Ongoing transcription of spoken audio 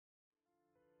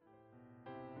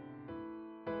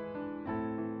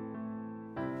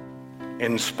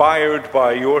Inspired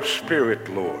by your Spirit,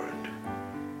 Lord,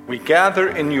 we gather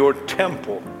in your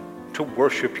temple to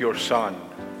worship your Son.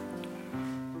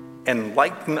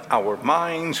 Enlighten our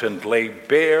minds and lay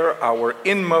bare our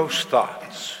inmost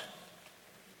thoughts.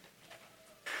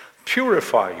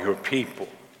 Purify your people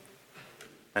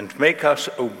and make us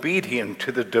obedient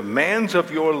to the demands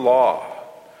of your law,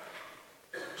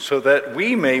 so that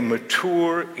we may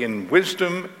mature in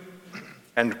wisdom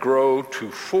and grow to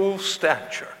full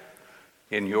stature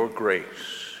in your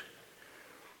grace.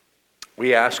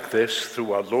 We ask this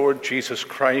through our Lord Jesus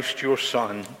Christ, your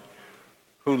Son,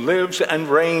 who lives and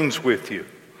reigns with you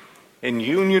in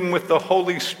union with the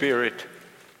Holy Spirit,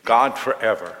 God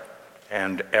forever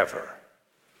and ever.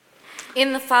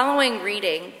 In the following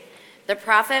reading, the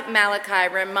prophet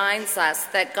Malachi reminds us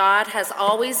that God has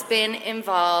always been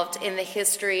involved in the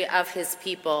history of his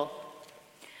people.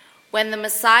 When the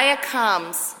Messiah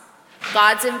comes,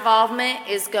 God's involvement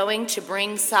is going to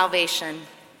bring salvation.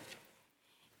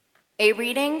 A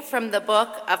reading from the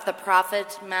book of the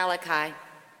prophet Malachi.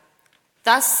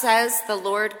 Thus says the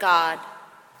Lord God,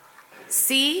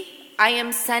 "See, I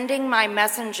am sending my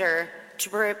messenger to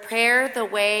prepare the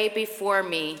way before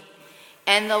me,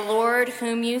 and the Lord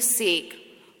whom you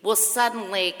seek will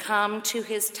suddenly come to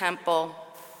his temple.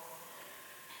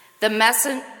 The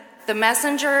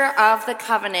messenger of the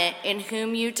covenant in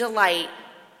whom you delight,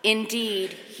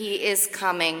 indeed he is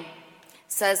coming,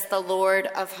 says the Lord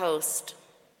of hosts.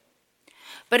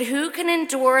 But who can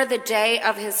endure the day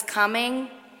of his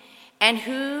coming, and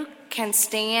who can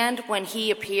stand when he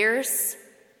appears?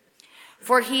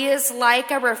 For he is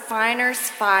like a refiner's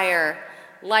fire,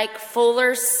 like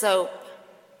fuller's soap.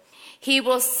 He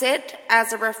will sit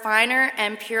as a refiner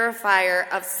and purifier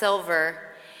of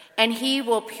silver, and he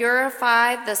will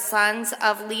purify the sons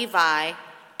of Levi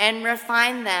and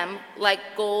refine them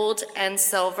like gold and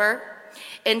silver,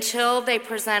 until they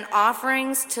present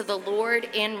offerings to the Lord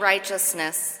in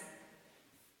righteousness.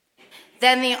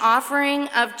 Then the offering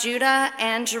of Judah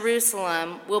and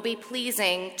Jerusalem will be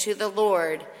pleasing to the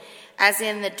Lord, as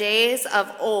in the days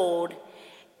of old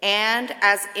and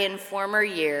as in former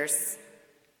years."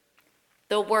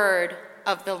 The word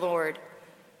of the Lord.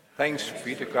 Thanks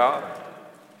be to God.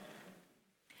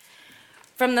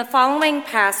 From the following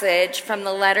passage from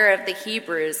the letter of the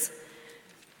Hebrews,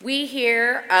 we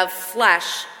hear of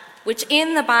flesh, which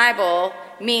in the Bible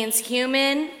means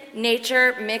human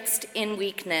nature mixed in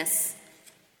weakness.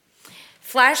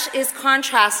 Flesh is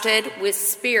contrasted with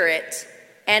spirit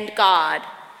and God.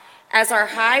 As our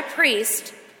high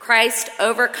priest, Christ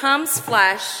overcomes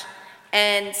flesh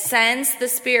and sends the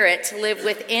Spirit to live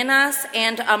within us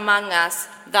and among us,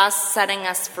 thus setting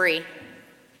us free.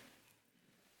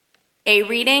 A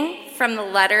reading from the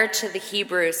letter to the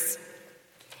Hebrews.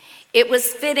 It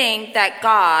was fitting that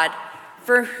God,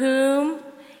 for whom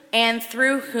and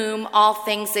through whom all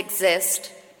things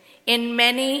exist, in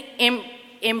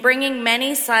bringing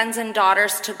many sons and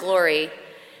daughters to glory,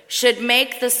 should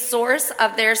make the source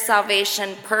of their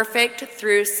salvation perfect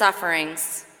through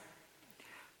sufferings.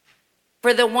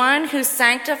 For the one who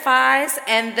sanctifies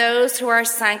and those who are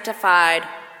sanctified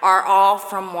are all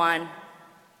from one.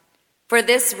 For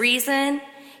this reason,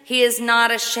 he is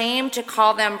not ashamed to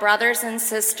call them brothers and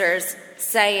sisters,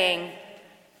 saying,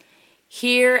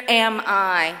 "Here am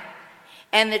I,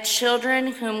 and the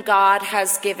children whom God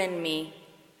has given me."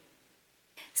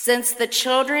 Since the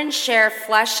children share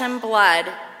flesh and blood,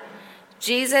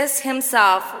 Jesus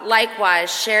himself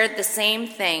likewise shared the same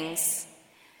things,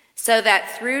 so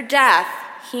that through death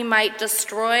he might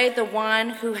destroy the one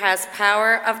who has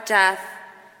power of death,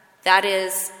 that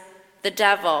is, the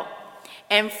devil,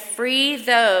 and free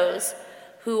those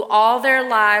who all their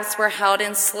lives were held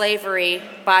in slavery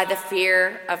by the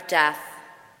fear of death.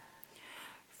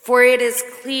 For it is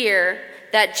clear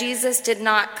that Jesus did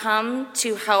not come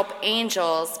to help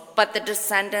angels, but the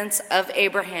descendants of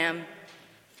Abraham.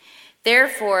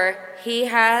 Therefore, he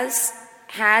has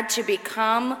had to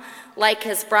become like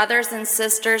his brothers and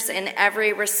sisters in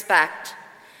every respect,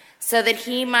 so that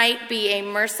he might be a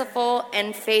merciful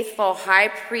and faithful high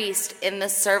priest in the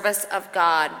service of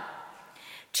God,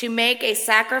 to make a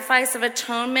sacrifice of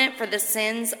atonement for the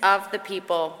sins of the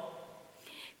people.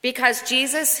 Because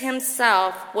Jesus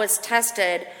himself was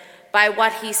tested by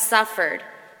what he suffered,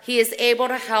 he is able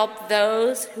to help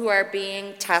those who are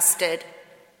being tested.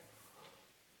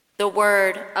 The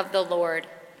word of the Lord.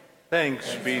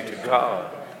 Thanks be to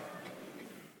God.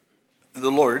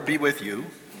 The Lord be with you.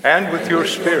 And with your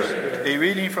spirit. A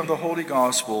reading from the Holy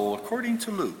Gospel according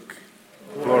to Luke.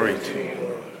 Glory to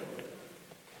you.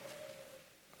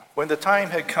 When the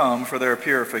time had come for their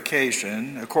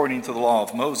purification, according to the law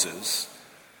of Moses,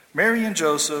 Mary and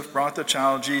Joseph brought the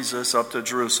child Jesus up to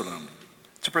Jerusalem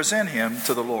to present him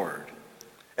to the Lord.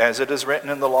 As it is written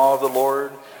in the law of the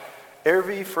Lord,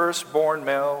 every firstborn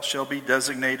male shall be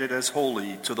designated as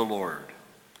holy to the Lord.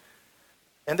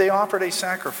 And they offered a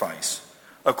sacrifice,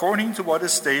 according to what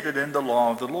is stated in the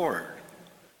law of the Lord,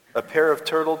 a pair of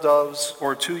turtle doves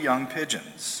or 2 young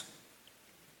pigeons.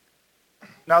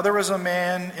 Now there was a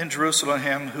man in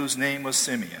Jerusalem whose name was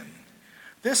Simeon.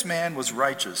 This man was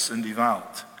righteous and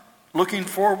devout, looking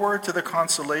forward to the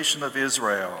consolation of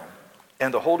Israel,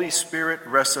 and the Holy Spirit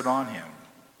rested on him.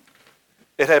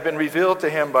 It had been revealed to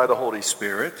him by the Holy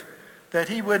Spirit that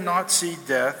he would not see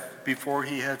death before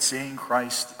he had seen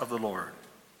Christ of the Lord.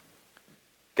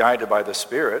 Guided by the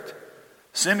Spirit,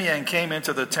 Simeon came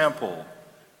into the temple,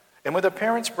 and when the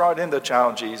parents brought in the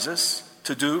child Jesus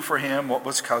to do for him what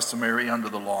was customary under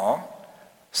the law,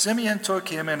 Simeon took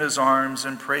him in his arms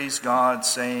and praised God,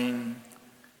 saying,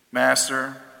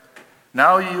 "Master,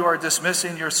 now you are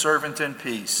dismissing your servant in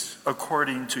peace,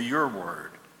 according to your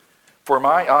word. For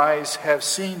my eyes have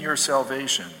seen your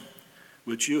salvation,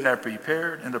 which you have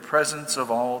prepared in the presence of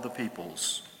all the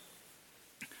peoples,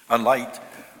 a light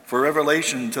for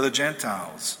revelation to the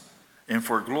Gentiles, and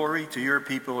for glory to your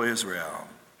people Israel."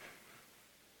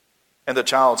 And the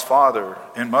child's father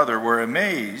and mother were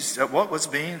amazed at what was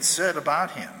being said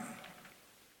about him.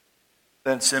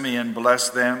 Then Simeon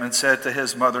blessed them and said to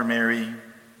his mother Mary,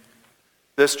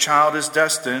 "This child is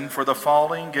destined for the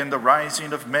falling and the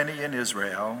rising of many in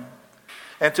Israel,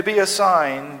 and to be a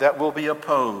sign that will be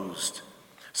opposed,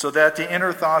 so that the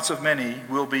inner thoughts of many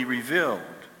will be revealed.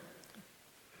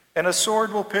 And a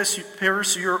sword will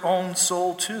pierce your own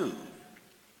soul too."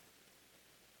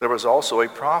 There was also a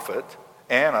prophet,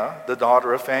 Anna, the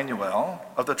daughter of Phanuel,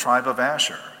 of the tribe of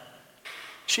Asher.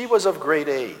 She was of great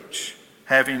age,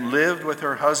 having lived with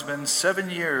her husband 7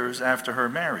 years after her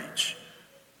marriage,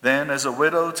 then as a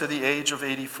widow to the age of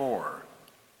 84.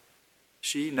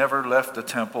 She never left the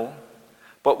temple,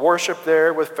 but worshiped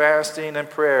there with fasting and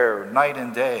prayer night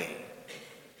and day.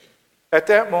 At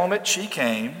that moment she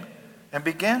came and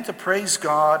began to praise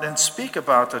God and speak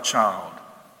about the child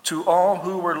to all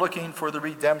who were looking for the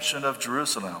redemption of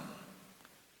Jerusalem.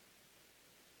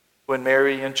 When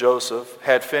Mary and Joseph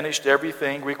had finished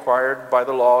everything required by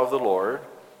the law of the Lord,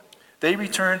 they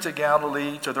returned to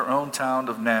Galilee, to their own town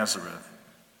of Nazareth.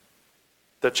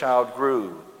 The child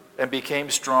grew and became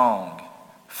strong,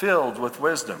 filled with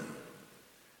wisdom,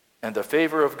 and the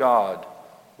favor of God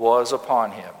was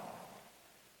upon him.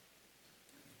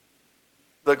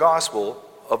 The Gospel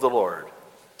of the Lord.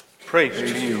 Praise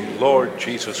to you, Lord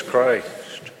Jesus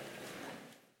Christ.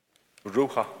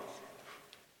 Ruha,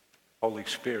 Holy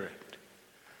Spirit,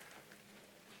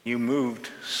 you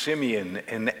moved Simeon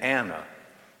and Anna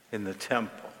in the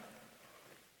temple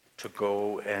to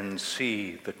go and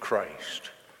see the Christ,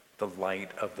 the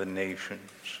light of the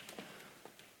nations.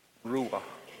 Ruah,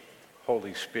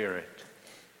 Holy Spirit,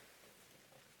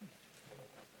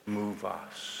 move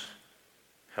us,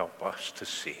 help us to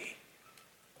see.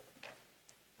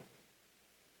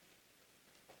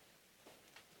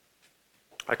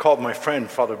 I called my friend,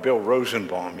 Father Bill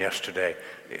Rosenbaum, yesterday.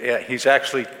 Yeah, he's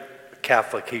actually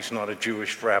Catholic. He's not a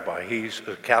Jewish rabbi. He's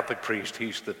a Catholic priest.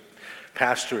 He's the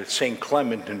pastor at St.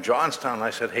 Clement in Johnstown. I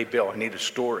said, "Hey, Bill, I need a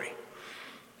story.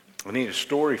 I need a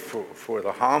story for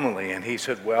the homily." And he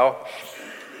said, "Well,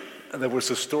 there was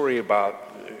a story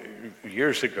about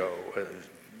years ago,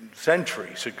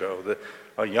 centuries ago, that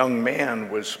a young man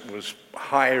was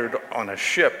hired on a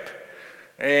ship.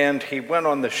 And he went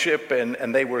on the ship,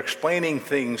 and they were explaining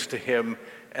things to him,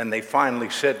 and they finally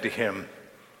said to him,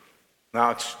 'Now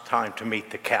it's time to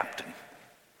meet the captain.'"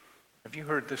 Have you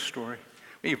heard this story?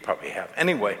 Well, you probably have.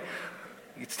 Anyway,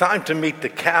 it's time to meet the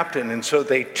captain, and so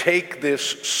they take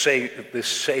this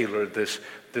sailor, this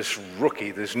rookie,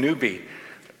 this newbie,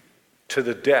 to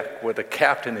the deck where the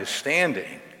captain is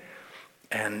standing.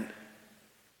 And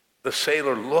the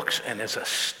sailor looks and is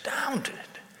astounded,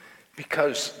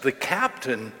 because the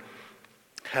captain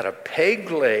had a peg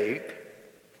leg,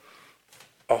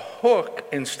 a hook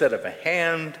instead of a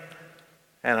hand,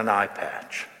 and an eye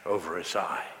patch over his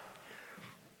eye.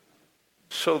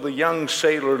 So the young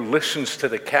sailor listens to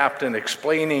the captain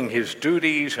explaining his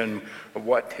duties and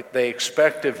what they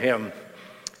expect of him.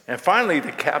 And finally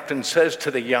the captain says to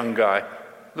the young guy,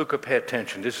 "Luca, pay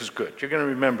attention, this is good. You're going to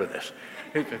remember this."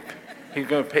 He's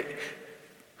going to pay.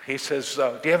 He says,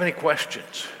 "Do you have any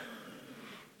questions?"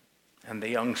 And the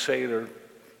young sailor,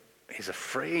 he's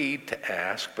afraid to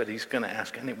ask, but he's going to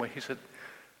ask anyway. He said,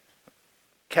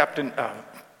 "Captain,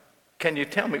 can you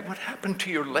tell me what happened to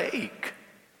your leg?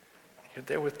 You're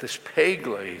there with this peg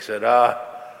leg." He said,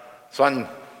 "Son,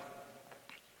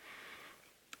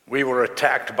 we were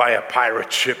attacked by a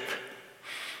pirate ship,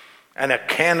 and a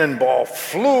cannonball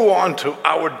flew onto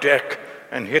our deck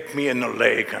and hit me in the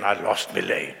leg, and I lost my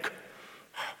leg.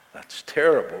 That's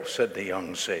terrible, said the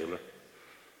young sailor.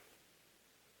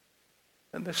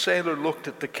 And the sailor looked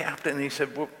at the captain and he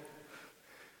said, well,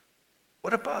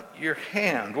 what about your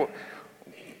hand?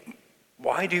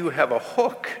 Why do you have a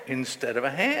hook instead of a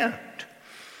hand?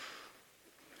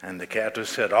 And the captain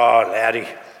said, oh, laddie,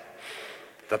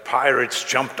 the pirates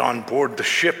jumped on board the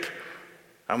ship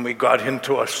and we got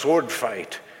into a sword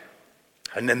fight.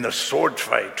 And in the sword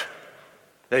fight,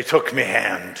 they took me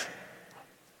hand.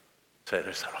 The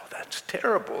sailor said, oh, that's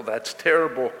terrible, that's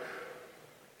terrible.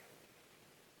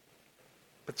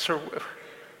 But sir,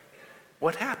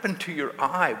 what happened to your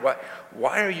eye?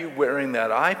 Why are you wearing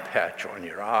that eye patch on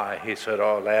your eye? He said,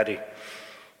 oh, laddie,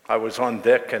 I was on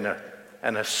deck and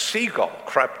a seagull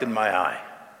crapped in my eye.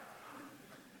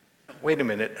 Wait a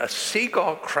minute, a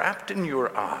seagull crapped in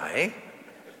your eye?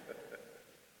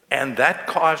 And that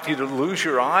caused you to lose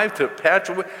your eye, to patch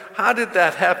away? How did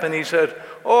that happen? He said,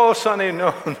 oh, Sonny,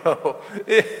 no.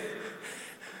 The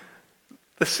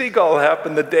seagull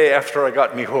happened the day after I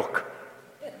got me hook.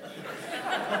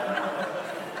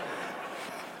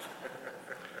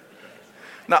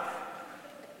 Now,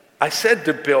 I said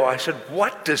to Bill,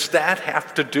 what does that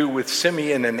have to do with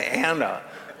Simeon and Anna?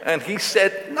 And he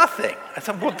said, nothing. I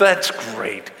thought, well, that's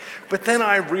great. But then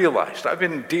I realized I've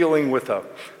been dealing with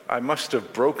I must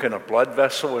have broken a blood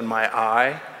vessel in my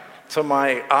eye. So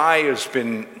my eye has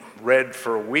been red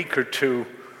for a week or two.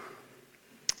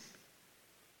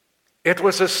 It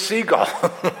was a seagull.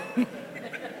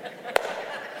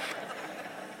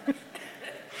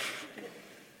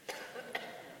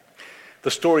 The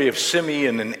story of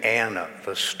Simeon and Anna,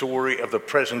 the story of the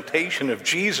presentation of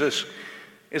Jesus,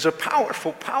 is a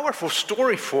powerful, powerful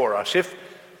story for us if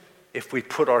we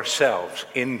put ourselves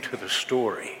into the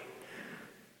story.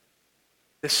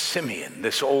 This Simeon,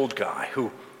 this old guy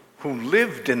who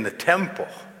lived in the temple,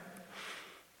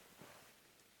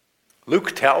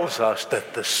 Luke tells us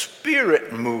that the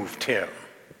Spirit moved him.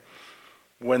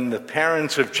 When the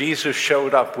parents of Jesus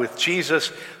showed up with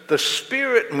Jesus, the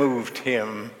Spirit moved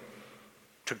him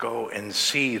to go and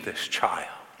see this child.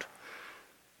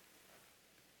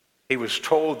 He was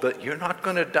told that you're not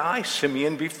going to die,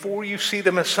 Simeon, before you see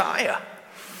the Messiah.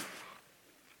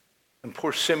 And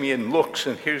poor Simeon looks,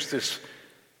 and here's this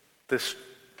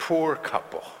poor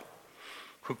couple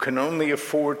who can only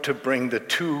afford to bring the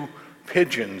 2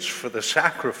 pigeons for the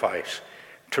sacrifice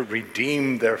to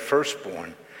redeem their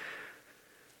firstborn.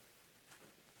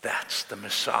 That's the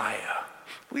Messiah.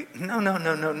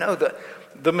 No.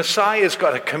 The Messiah's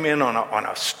got to come in on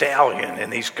a stallion,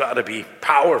 and he's got to be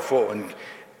powerful.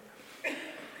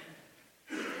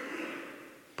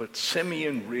 But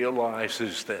Simeon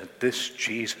realizes that this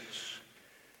Jesus,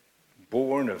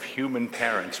 born of human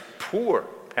parents, poor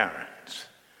parents,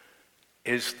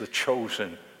 is the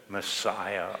chosen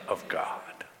Messiah of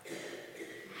God.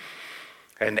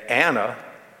 And Anna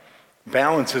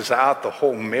balances out the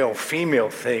whole male-female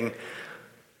thing.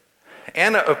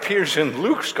 Anna appears in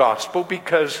Luke's gospel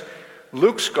because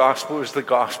Luke's gospel is the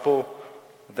gospel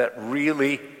that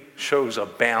really shows a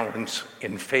balance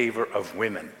in favor of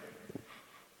women.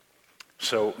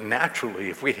 So naturally,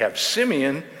 if we have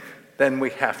Simeon, then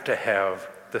we have to have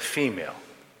the female,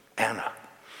 Anna.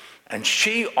 And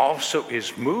she also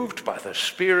is moved by the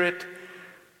Spirit,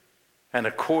 and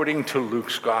according to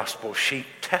Luke's gospel, she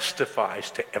testifies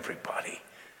to everybody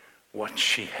what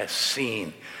she has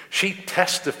seen. She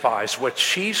testifies what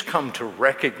she's come to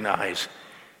recognize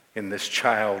in this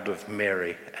child of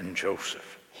Mary and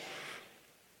Joseph.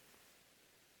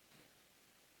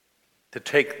 To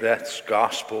take that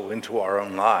gospel into our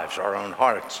own lives, our own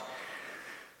hearts,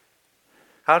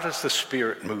 how does the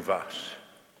Spirit move us?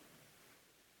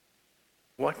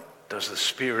 What does the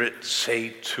Spirit say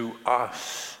to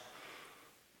us,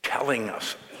 telling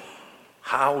us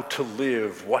how to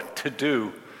live, what to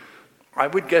do? I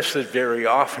would guess that very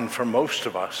often for most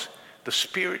of us, the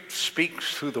Spirit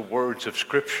speaks through the words of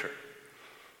Scripture.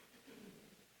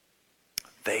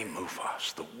 They move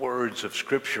us. The words of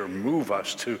Scripture move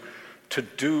us to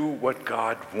do what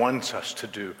God wants us to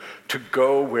do, to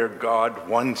go where God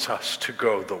wants us to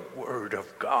go. The Word of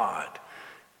God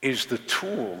is the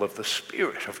tool of the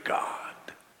Spirit of God.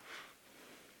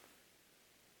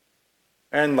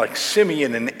 And like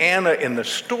Simeon and Anna in the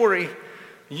story,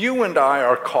 you and I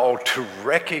are called to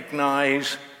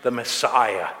recognize the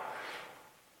Messiah,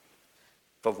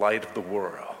 the light of the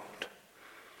world.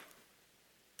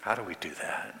 How do we do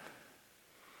that?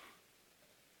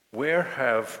 Where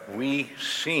have we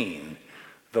seen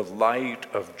the light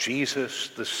of Jesus,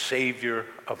 the Savior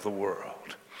of the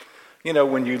world. You know,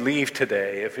 when you leave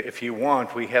today, if you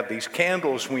want, we have these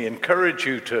candles. We encourage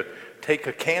you to take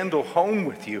a candle home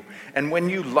with you. And when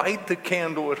you light the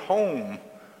candle at home,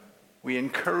 we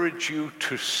encourage you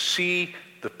to see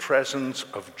the presence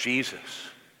of Jesus.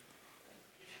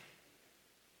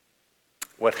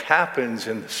 What happens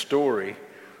in the story,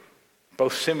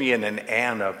 both Simeon and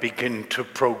Anna begin to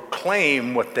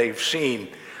proclaim what they've seen.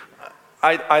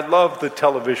 I love the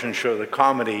television show, the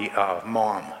comedy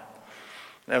Mom.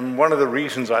 And one of the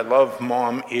reasons I love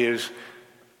Mom is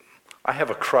I have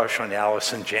a crush on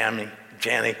Allison Janney.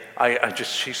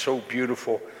 She's so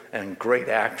beautiful and great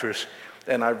actress.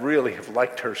 And I really have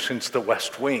liked her since The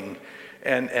West Wing.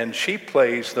 And she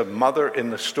plays the mother in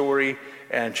the story,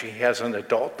 and she has an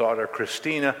adult daughter,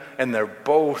 Christina, and they're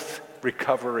both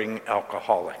recovering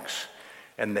alcoholics.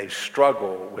 And they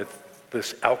struggle with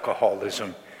this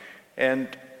alcoholism. And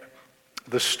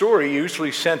the story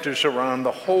usually centers around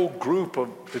the whole group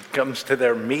that comes to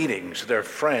their meetings, their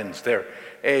friends, their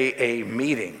AA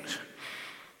meetings.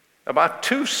 About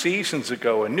 2 seasons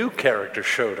ago, a new character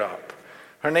showed up.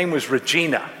 Her name was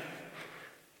Regina.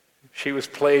 She was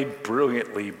played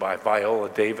brilliantly by Viola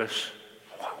Davis.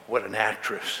 Wow, what an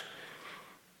actress.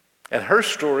 And her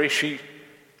story, she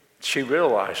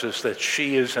realizes that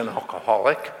she is an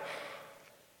alcoholic,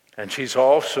 and she's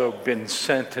also been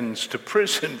sentenced to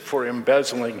prison for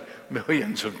embezzling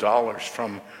millions of dollars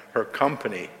from her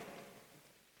company.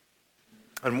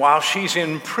 And while she's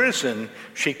in prison,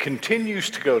 she continues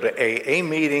to go to AA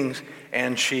meetings,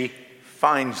 and she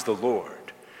finds the Lord.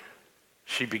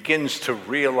 She begins to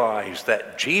realize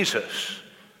that Jesus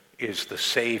is the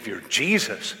Savior.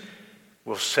 Jesus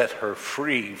will set her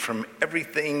free from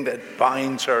everything that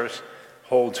binds her,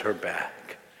 holds her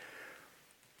back.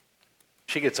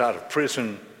 She gets out of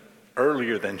prison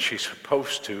earlier than she's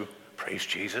supposed to, praise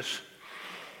Jesus.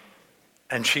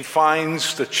 And she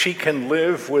finds that she can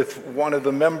live with one of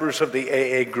the members of the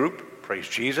AA group, praise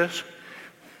Jesus.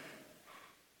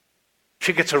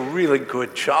 She gets a really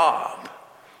good job,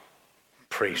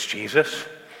 praise Jesus.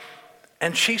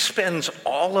 And she spends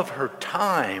all of her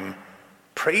time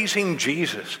praising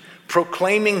Jesus,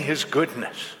 proclaiming his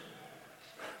goodness.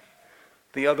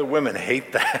 The other women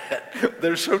hate that.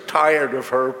 They're so tired of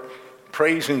her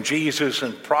praising Jesus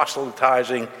and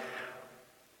proselytizing.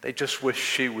 They just wish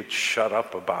she would shut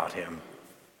up about him.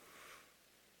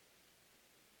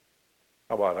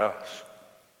 How about us?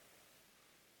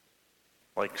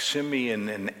 Like Simeon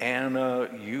and Anna,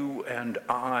 you and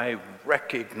I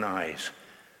recognize,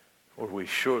 or we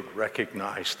should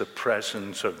recognize, the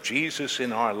presence of Jesus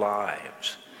in our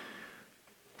lives.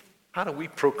 How do we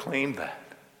proclaim that?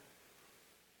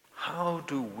 How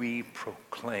do we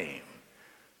proclaim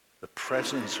the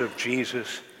presence of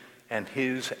Jesus and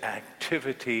his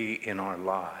activity in our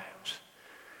lives?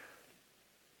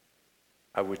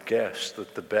 I would guess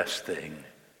that the best thing,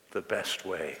 the best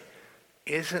way,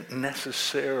 isn't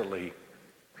necessarily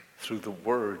through the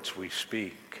words we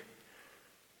speak,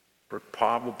 but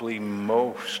probably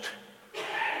most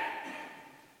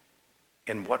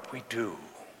in what we do,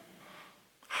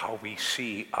 how we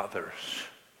see others,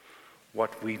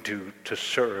 what we do to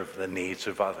serve the needs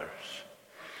of others.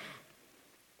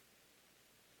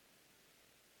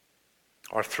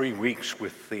 Our 3 weeks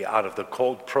with the Out of the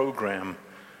Cold program,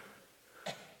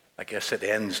 I guess it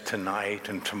ends tonight,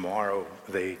 and tomorrow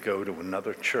they go to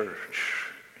another church.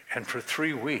 And for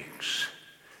 3 weeks,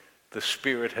 the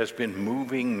Spirit has been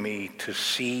moving me to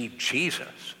see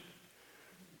Jesus,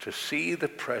 to see the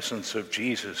presence of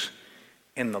Jesus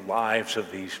in the lives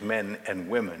of these men and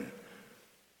women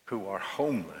who are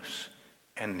homeless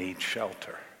and need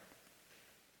shelter.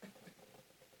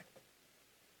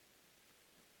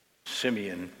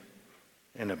 Simeon,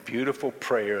 in a beautiful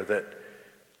prayer that,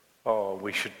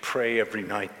 we should pray every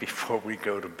night before we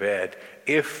go to bed.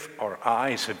 If our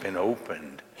eyes have been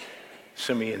opened,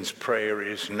 Simeon's prayer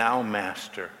is, "Now,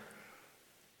 Master,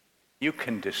 you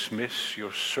can dismiss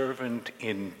your servant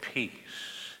in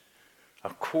peace,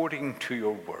 according to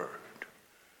your word.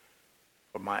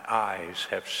 For my eyes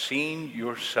have seen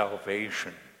your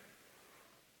salvation,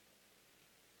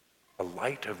 a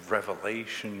light of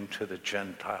revelation to the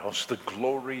Gentiles, the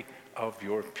glory of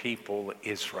your people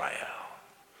Israel."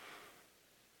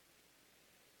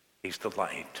 He's the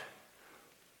light.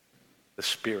 The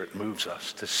Spirit moves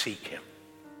us to seek him.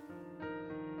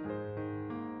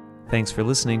 Thanks for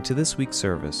listening to this week's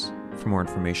service. For more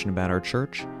information about our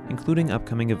church, including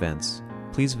upcoming events,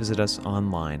 please visit us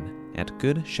online at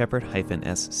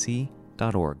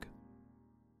goodshepherd-sc.org.